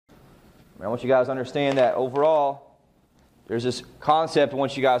I want you guys to understand that overall, there's this concept I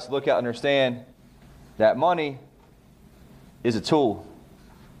want you guys to look at and understand that money is a tool.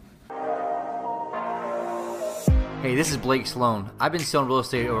 Hey, this is Blake Sloan. I've been selling real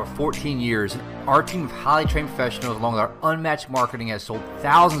estate over 14 years. Our team of highly trained professionals, along with our unmatched marketing, has sold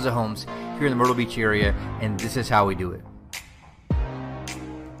thousands of homes here in the Myrtle Beach area, and this is how we do it.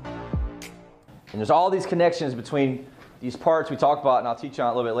 And there's all these connections between these parts we talk about, and I'll teach you on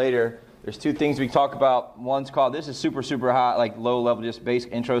it a little bit later. There's two things we talk about. One's called, this is super, super high, like low level, just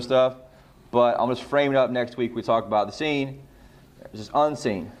basic intro stuff. But I'm just framing it up next week. We talk about the seen. There's this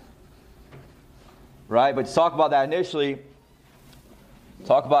unseen. Right? But to talk about that initially, let's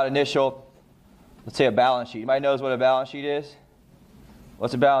say a balance sheet. Anybody knows what a balance sheet is?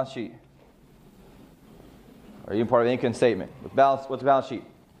 What's a balance sheet? Are you part of the income statement? What's a balance sheet?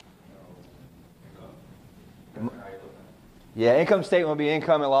 Yeah, income statement will be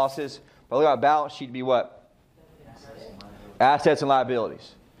income and losses. But look at a balance sheet to be what? Assets and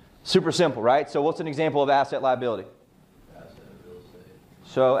liabilities. Super simple, right? So what's an example of asset liability? Asset, real estate.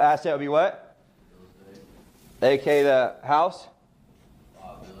 So asset would be what? A.K.A. the house?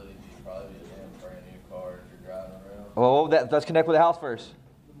 Liability would probably be a damn brand new car if you're driving around. Well, let's connect with the house first.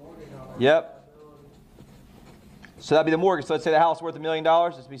 Yep. So that'd be the mortgage. So let's say the house is worth $1 million.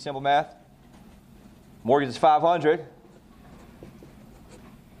 This would be simple math. Mortgage is $500.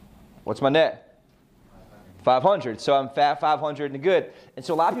 What's my net? 500. So I'm fat 500 and good. And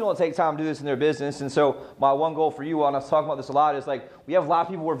so a lot of people don't take time to do this in their business. And so my one goal for you, and I was talking about this a lot, is like we have a lot of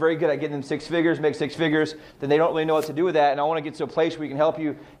people who are very good at getting them 6 figures, make 6 figures, then they don't really know what to do with that. And I want to get to a place where we can help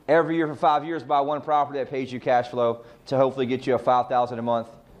you every year for 5 years buy one property that pays you cash flow to hopefully get you a $5,000 a month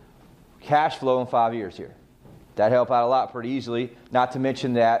cash flow in 5 years here. That'd help out a lot pretty easily, not to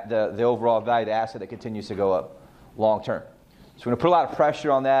mention that the overall value of the asset that continues to go up long term. So we're going to put a lot of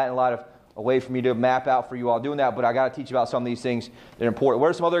pressure on that and a way for me to map out for you all doing that, but I got to teach you about some of these things that are important.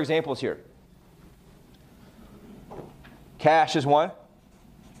 What are some other examples here? Cash is one.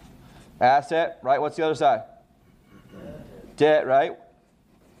 Asset, right? What's the other side? Debt, right?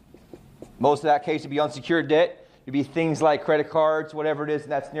 Most of that case would be unsecured debt. It'd be things like credit cards, whatever it is in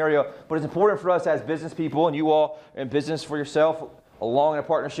that scenario. But it's important for us as business people, and you all in business for yourself, along in a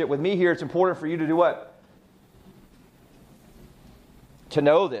partnership with me here, it's important for you to do what? To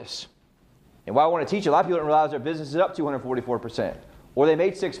know this. And why I want to teach you, a lot of people don't realize their business is up 244%. Or they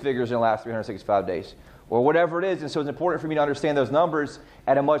made 6 figures in the last 365 days. Or whatever it is. And so it's important for me to understand those numbers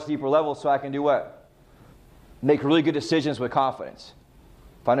at a much deeper level so I can do what? Make really good decisions with confidence.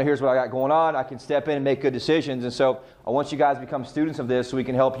 If I know here's what I got going on, I can step in and make good decisions. And so I want you guys to become students of this so we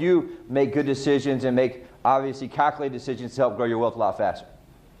can help you make good decisions and make, obviously, calculated decisions to help grow your wealth a lot faster.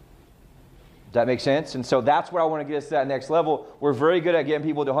 Does that make sense? And so that's where I want to get us to that next level. We're very good at getting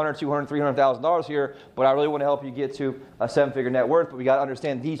people to $100,000, $200,000, $300,000 here, but I really want to help you get to a 7-figure net worth. But we got to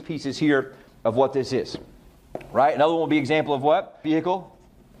understand these pieces here of what this is, right? Another one will be example of what? Vehicle.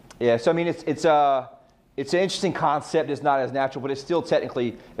 Yeah. So I mean, it's an interesting concept. It's not as natural, but it's still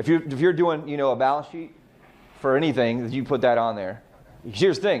technically, if you're doing a balance sheet for anything, you put that on there.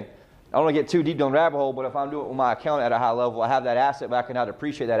 Here's the thing. I don't want to get too deep down the rabbit hole, but if I'm doing it with my account at a high level, I have that asset, but I can now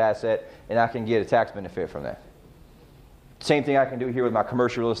depreciate that asset, and I can get a tax benefit from that. Same thing I can do here with my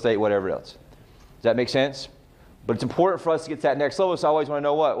commercial real estate, whatever else. Does that make sense? But it's important for us to get to that next level, so I always want to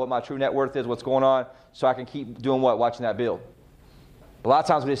know what my true net worth is, what's going on, so I can keep doing what? Watching that build. A lot of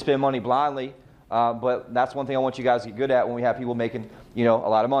times we just spend money blindly, but that's one thing I want you guys to get good at when we have people making a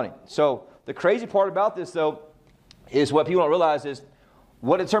lot of money. So the crazy part about this, though, is what people don't realize is,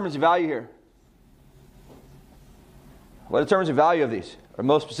 what determines the value here? What determines the value of these? Or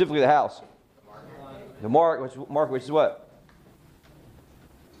most specifically the house? The market, which is what?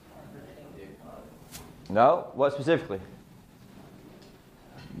 No, what specifically?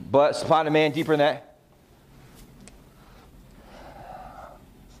 But supply and demand deeper than that?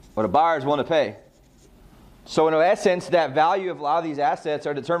 What a buyers want to pay. So in essence, that value of a lot of these assets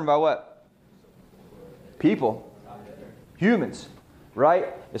are determined by what? People. Humans. Right?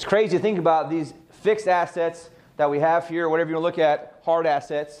 It's crazy to think about these fixed assets that we have here, whatever you want to look at, hard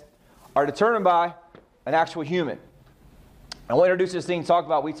assets, are determined by an actual human. I want to introduce this thing we talk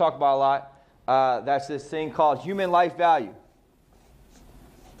about a lot. That's this thing called human life value.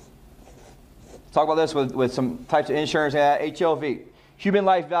 Talk about this with some types of insurance, HLV. Human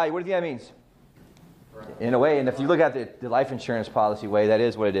life value. What do you think that means? In a way, and if you look at the life insurance policy way, that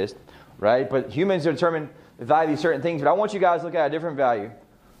is what it is. Right? But humans determine the value of certain things, but I want you guys to look at a different value.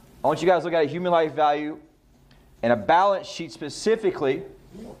 I want you guys to look at a human life value and a balance sheet specifically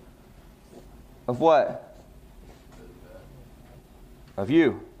of what? Of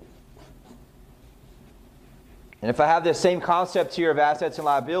you. And if I have this same concept here of assets and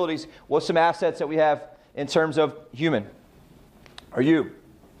liabilities, what's some assets that we have in terms of human? Are you?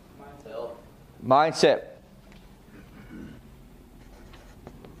 Health. Mindset.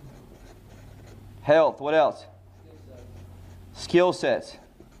 Health. What else? Skill sets.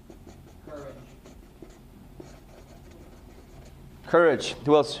 Courage.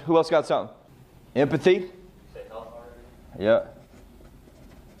 Who else? Who else got something? Empathy. Yeah.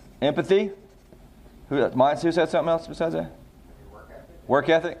 Empathy. Who said something else besides that? Work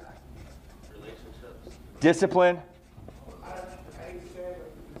ethic. Relationships. Discipline.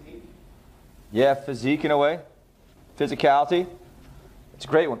 Yeah, physique in a way. Physicality. It's a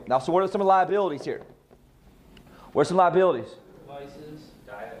great one. Now, so what are some liabilities here? What are some liabilities? Vices.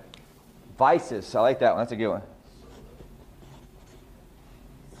 Diet. Vices. I like that one. That's a good one.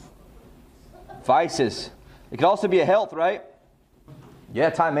 Vices. It could also be a health, right? Yeah,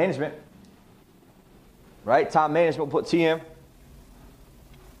 time management. Right? Time management, we'll put TM.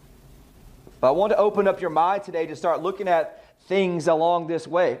 But I want to open up your mind today to start looking at things along this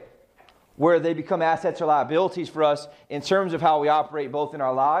way, where they become assets or liabilities for us in terms of how we operate both in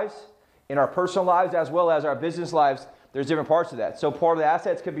our lives, in our personal lives, as well as our business lives. There's different parts of that. So part of the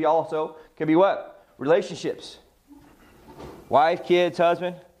assets could be what? Relationships. Wife, kids,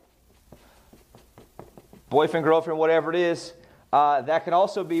 husband, boyfriend, girlfriend, whatever it is. That can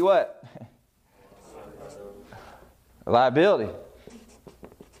also be what? A liability.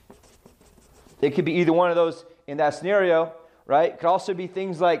 It could be either one of those in that scenario, right? It could also be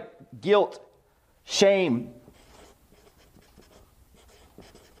things like guilt, shame.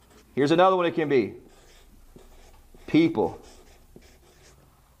 Here's another one it can be. People.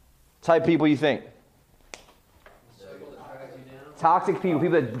 Type people you think. Toxic people,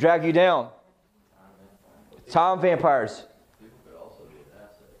 people that drag you down. Time vampires. People could also be an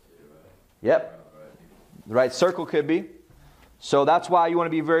asset too, right? Yep. The right circle could be. So that's why you want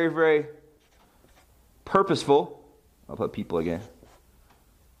to be very, very purposeful. I'll put people again.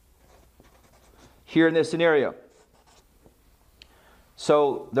 Here in this scenario.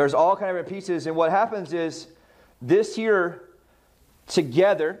 So there's all kind of different pieces, and what happens is this here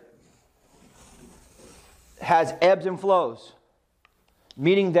together has ebbs and flows.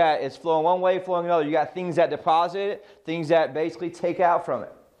 Meaning that it's flowing one way, flowing another. You got things that deposit it, things that basically take out from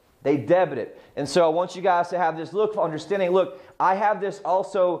it. They debit it. And so I want you guys to have this look for understanding. Look, I have this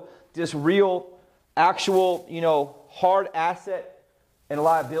also, this real, actual, hard asset and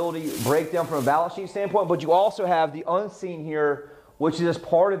liability breakdown from a balance sheet standpoint. But you also have the unseen here, which is this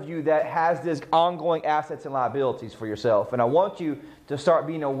part of you that has this ongoing assets and liabilities for yourself. And I want you to start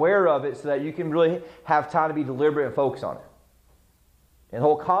being aware of it so that you can really have time to be deliberate and focus on it. And the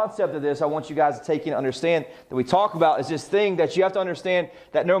whole concept of this, I want you guys to take in and understand that we talk about is this thing that you have to understand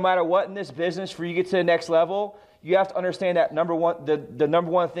that no matter what in this business, for you to get to the next level, you have to understand that number one, the number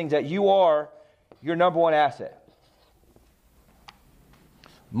one thing that you are your number one asset.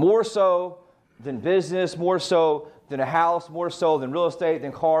 More so than business, more so than a house, more so than real estate,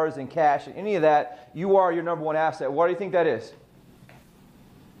 than cars, than cash, and any of that, you are your number one asset. What do you think that is?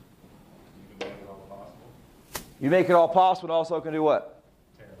 You make it all possible and also can do what?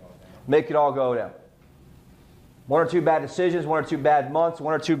 Make it all go down. One or two bad decisions, one or two bad months,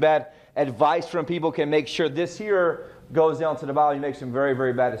 one or two bad advice from people can make sure this here goes down to the bottom. You make some very,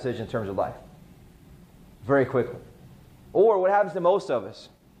 very bad decisions in terms of life. Very quickly. Or what happens to most of us?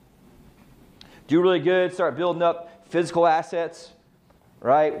 Do really good, start building up physical assets,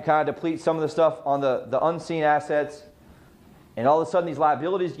 right? We kind of deplete some of the stuff on the unseen assets. And all of a sudden these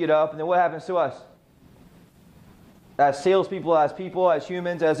liabilities get up, and then what happens to us? As salespeople, as people, as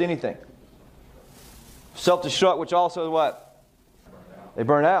humans, as anything. Self-destruct, which also what? They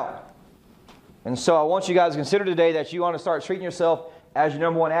burn out. And so I want you guys to consider today that you want to start treating yourself as your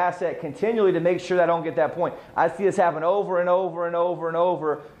number one asset continually to make sure that I don't get that point. I see this happen over and over and over and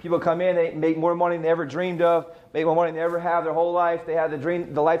over. People come in, they make more money than they ever dreamed of, make more money than they ever have their whole life. They have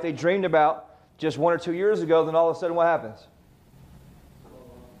the life they dreamed about just 1 or 2 years ago. Then all of a sudden what happens?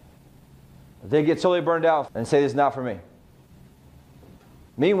 They get totally burned out and say, this is not for me.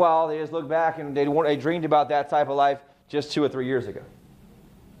 Meanwhile, they just look back and they dreamed about that type of life just 2 or 3 years ago.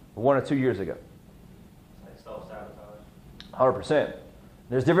 1 or 2 years ago. Like self-sabotage. 100%.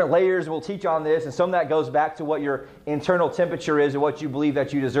 There's different layers we'll teach on this, and some of that goes back to what your internal temperature is and what you believe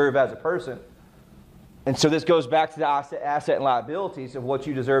that you deserve as a person. And so this goes back to the asset and liabilities of what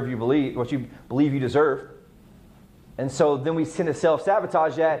you deserve, what you believe you deserve. And so then we tend to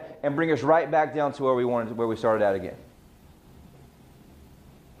self-sabotage that and bring us right back down to where we started at again.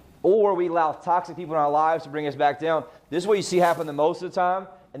 Or we allow toxic people in our lives to bring us back down. This is what you see happen the most of the time,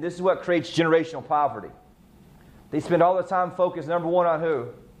 and this is what creates generational poverty. They spend all the time focused, number one, on who?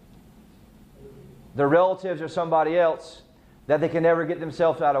 Their relatives or somebody else that they can never get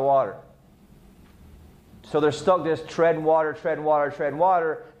themselves out of water. So they're stuck just treading water, treading water, treading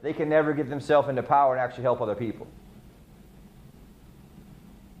water. They can never get themselves into power and actually help other people.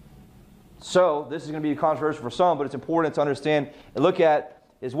 So this is going to be controversial for some, but it's important to understand and look at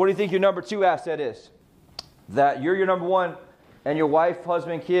is what do you think your number 2 asset is? That you're your number 1 and your wife,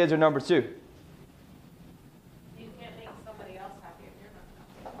 husband, kids are number 2. You can't make somebody else happy if you're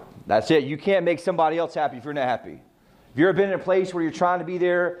not happy. That's it. You can't make somebody else happy if you're not happy. If you've ever been in a place where you're trying to be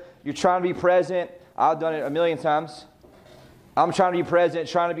there, you're trying to be present, I've done it a million times. I'm trying to be present,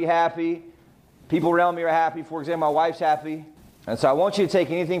 trying to be happy. People around me are happy. For example, my wife's happy. And so I want you to take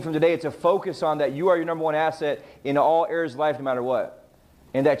anything from today to focus on that you are your number 1 asset in all areas of life no matter what.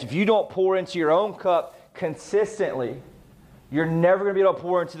 And that if you don't pour into your own cup consistently, you're never going to be able to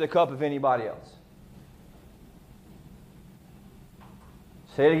pour into the cup of anybody else.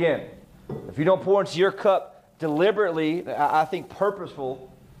 Say it again. If you don't pour into your cup deliberately, I think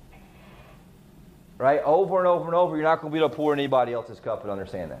purposeful, right, over and over and over, you're not going to be able to pour in anybody else's cup and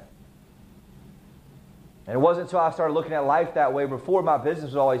understand that. And it wasn't until I started looking at life that way. Before, my business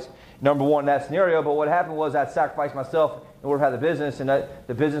was always number 1 in that scenario. But what happened was I'd sacrifice myself in order to have the business. And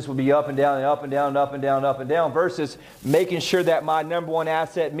the business would be up and down and up and down and up and down and up and down. Versus making sure that my number 1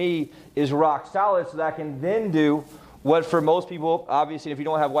 asset, me, is rock solid. So that I can then do what for most people, obviously, if you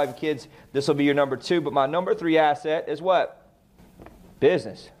don't have a wife and kids, this will be your number 2. But my number 3 asset is what?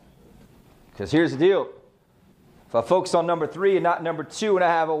 Business. Because here's the deal. If I focus on number 3 and not number 2 and I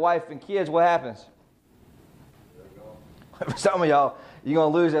have a wife and kids, what happens? For some of y'all, you're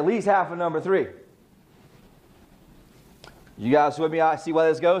going to lose at least half of number 3. You guys with me? I see why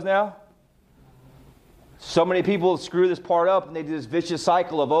this goes now? So many people screw this part up and they do this vicious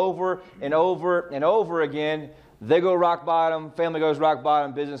cycle of over and over and over again. They go rock bottom, family goes rock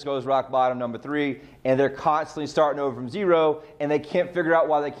bottom, business goes rock bottom, number 3, and they're constantly starting over from 0, and they can't figure out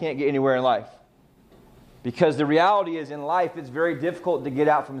why they can't get anywhere in life. Because the reality is in life, it's very difficult to get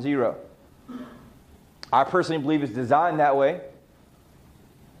out from 0. I personally believe it's designed that way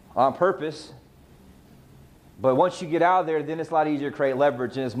on purpose. But once you get out of there, then it's a lot easier to create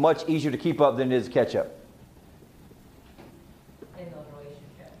leverage, and it's much easier to keep up than it is to catch up. In those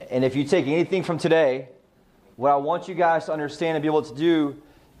relationships. And if you take anything from today, what I want you guys to understand and be able to do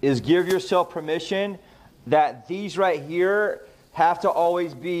is give yourself permission that these right here have to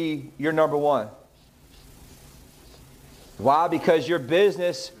always be your number 1. Why? Because your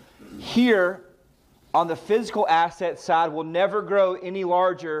business here on the physical asset side will never grow any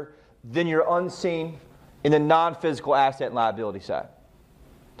larger than your unseen in the non-physical asset and liability side.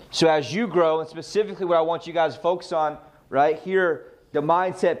 So as you grow, and specifically what I want you guys to focus on right here, the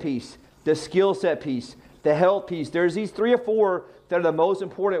mindset piece, the skill set piece, the health piece, there's these 3 or 4 that are the most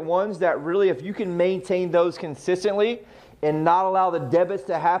important ones that really, if you can maintain those consistently and not allow the debits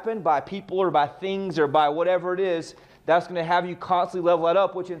to happen by people or by things or by whatever it is, that's going to have you constantly level that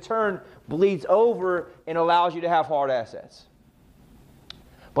up, which in turn bleeds over and allows you to have hard assets.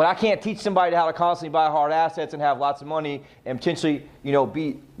 But I can't teach somebody how to constantly buy hard assets and have lots of money and potentially,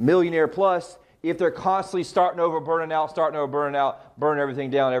 be millionaire plus if they're constantly starting over, burning out, burning everything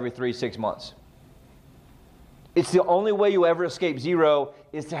down every 3-6 months. It's the only way you ever escape 0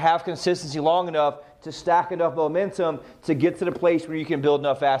 is to have consistency long enough to stack enough momentum to get to the place where you can build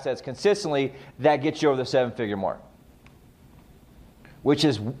enough assets consistently that gets you over the 7-figure mark. Which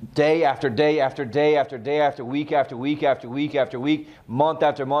is day after day after day after day after week after week after week after week, month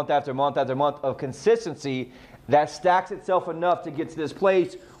after month after month after month of consistency that stacks itself enough to get to this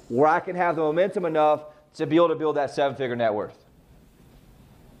place where I can have the momentum enough to be able to build that 7-figure net worth.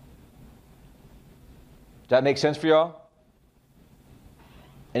 Does that make sense for y'all?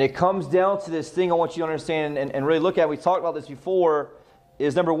 And it comes down to this thing I want you to understand and really look at. We talked about this before.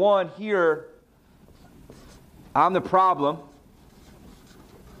 Is number 1 here, I'm the problem.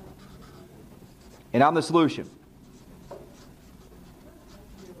 And I'm the solution.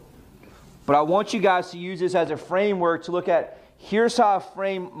 But I want you guys to use this as a framework to look at, here's how I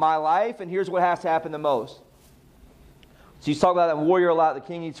frame my life, and here's what has to happen the most. So you talk about that warrior a lot, the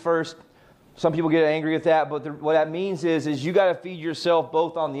king eats first. Some people get angry at that, but what that means is you got to feed yourself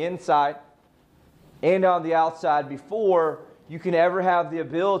both on the inside and on the outside before you can ever have the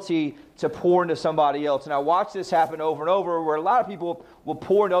ability to pour into somebody else. And I watch this happen over and over where a lot of people will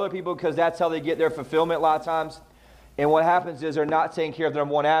pour into other people because that's how they get their fulfillment a lot of times. And what happens is they're not taking care of their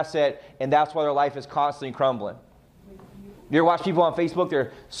number 1 asset, and that's why their life is constantly crumbling. You ever watch people on Facebook?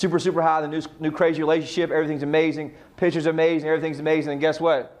 They're super, super high in the new crazy relationship. Everything's amazing. Pictures amazing. Everything's amazing. And guess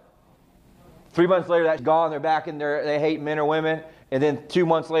what? 3 months later, that's gone. They're back in there. They hate men or women. And then 2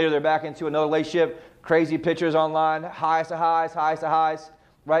 months later, they're back into another relationship. Crazy pictures online, highs to highs, highs to highs,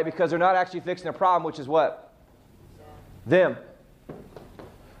 right? Because they're not actually fixing the problem, which is what? Them.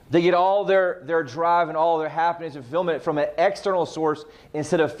 They get all their drive and all their happiness and fulfillment from an external source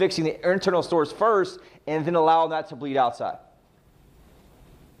instead of fixing the internal source first and then allowing that to bleed outside.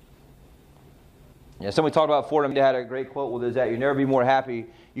 Yeah, somebody talked about Fordham. They had a great quote with that: "You never be more happy.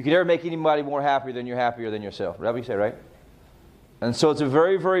 You can never make anybody more happier than you're happier than yourself." That's what you say, right? And so it's a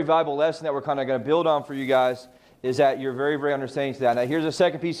very, very valuable lesson that we're kind of going to build on for you guys, is that you're very, very understanding to that. Now, here's the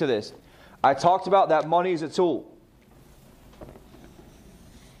second piece of this. I talked about that money is a tool.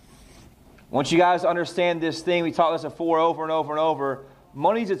 Once you guys understand this thing, we taught this before over and over and over.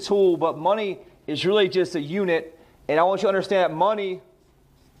 Money's a tool, but money is really just a unit. And I want you to understand that money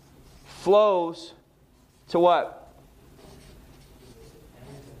flows to what?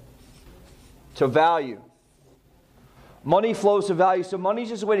 To value. Money flows to value. So money is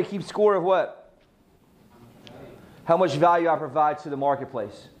just a way to keep score of what? How much value I provide to the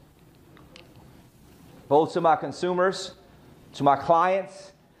marketplace. Both to my consumers, to my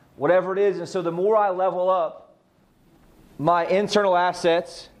clients, whatever it is. And so the more I level up my internal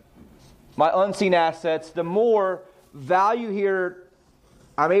assets, my unseen assets, the more value here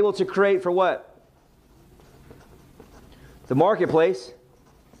I'm able to create for what? The marketplace.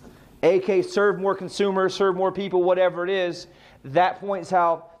 AK, serve more consumers, serve more people, whatever it is. That point is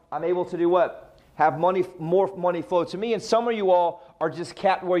how I'm able to do what? Have money, more money flow to me. And some of you all are just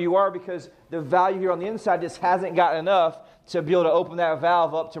capped where you are because the value here on the inside just hasn't gotten enough to be able to open that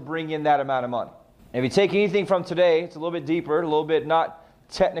valve up to bring in that amount of money. And if you take anything from today, it's a little bit deeper, a little bit not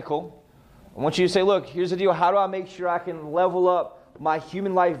technical. I want you to say, look, here's the deal. How do I make sure I can level up my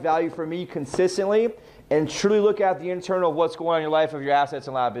human life value for me consistently and truly look at the internal of what's going on in your life of your assets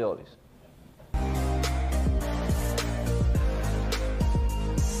and liabilities?